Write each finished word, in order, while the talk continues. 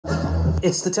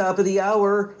It's the top of the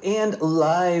hour, and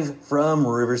live from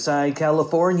Riverside,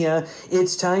 California,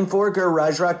 it's time for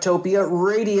Garagerocktopia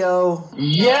Radio.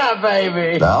 Yeah,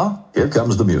 baby! Now, here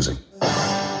comes the music. All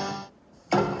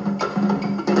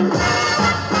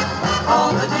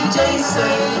the DJs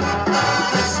say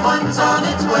this one's on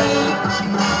its way.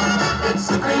 It's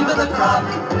the cream of the crop.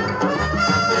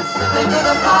 It's the thing of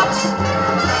the pops.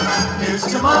 Here's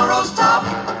tomorrow's top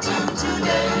to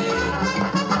today.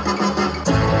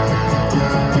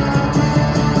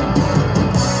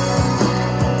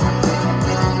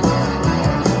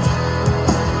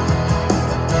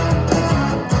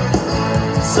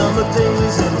 Summer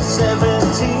days in the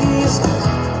 70s,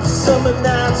 summer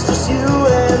nights just you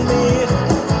and me.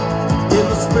 In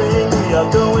the spring we are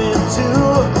going to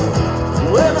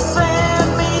where the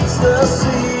sand meets the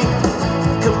sea.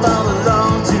 Come on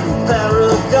along to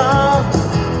Paragon,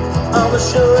 on the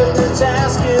shore at the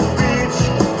Tasket Beach.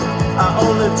 I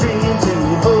only dream to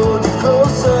hold you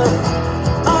closer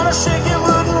on a shaky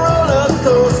wooden roller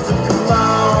coaster.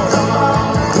 Come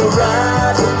on, we'll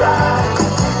ride,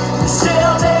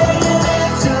 sail day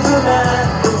into the night.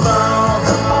 Come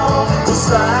on, we'll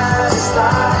slide.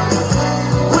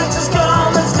 Winter's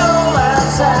gone, let's go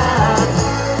outside.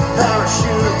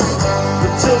 Parachutes, the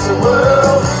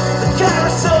Tilt-A-Whirl, the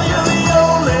carousel, you're the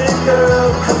only girl.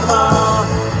 Come on.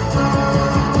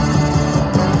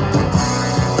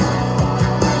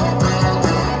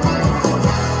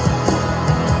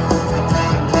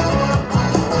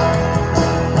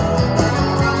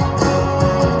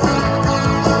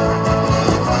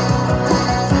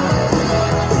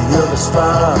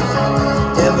 Spark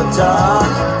in the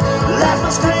dark, laugh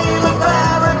and scream at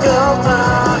Paragon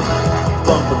Park.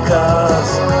 Bumper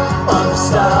cars, under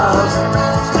stars,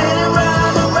 spinning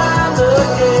round and round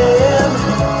again.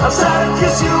 I'll try to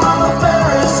kiss you on the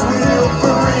Ferris wheel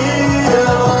for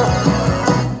real.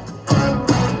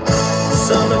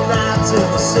 Summer nights in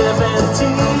the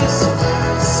 70s,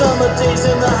 summer days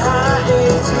in the high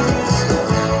 80s.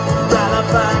 Ride our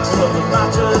bikes from the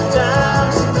Notre Dames.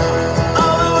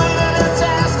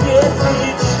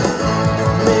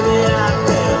 Maybe I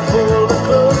can hold it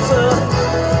closer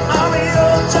on the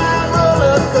old giant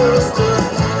roller coaster.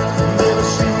 Maybe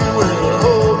she will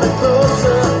hold me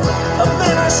closer.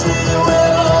 Maybe she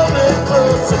will hold me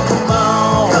closer. Come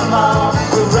on,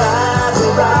 we'll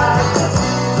ride.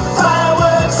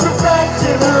 Fireworks reflect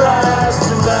in her eyes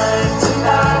tonight.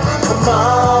 Come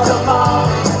on.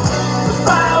 The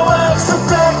fireworks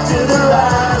reflect in her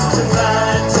eyes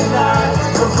tonight.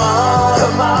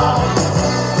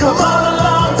 Come on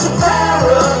along to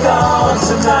Paragon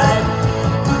tonight.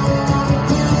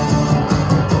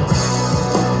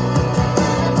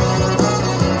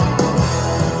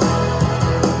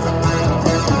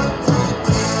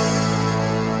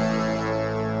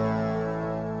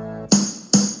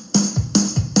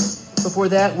 Before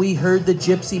that, we heard the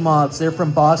Gypsy Moths. They're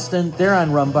from Boston. They're on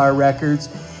Rumbar Records.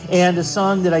 And a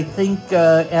song that I think,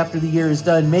 after the year is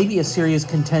done, may be a serious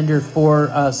contender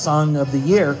for Song of the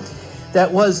Year.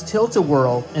 That was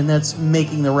Tilt-A-Whirl, and that's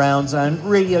making the rounds on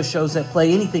radio shows that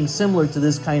play anything similar to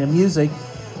this kind of music.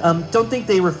 Don't think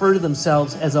they refer to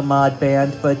themselves as a mod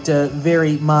band, but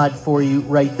very mod for you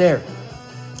right there.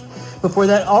 Before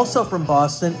that, also from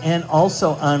Boston and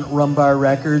also on Rumbar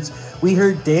Records, we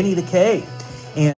heard Danny the K,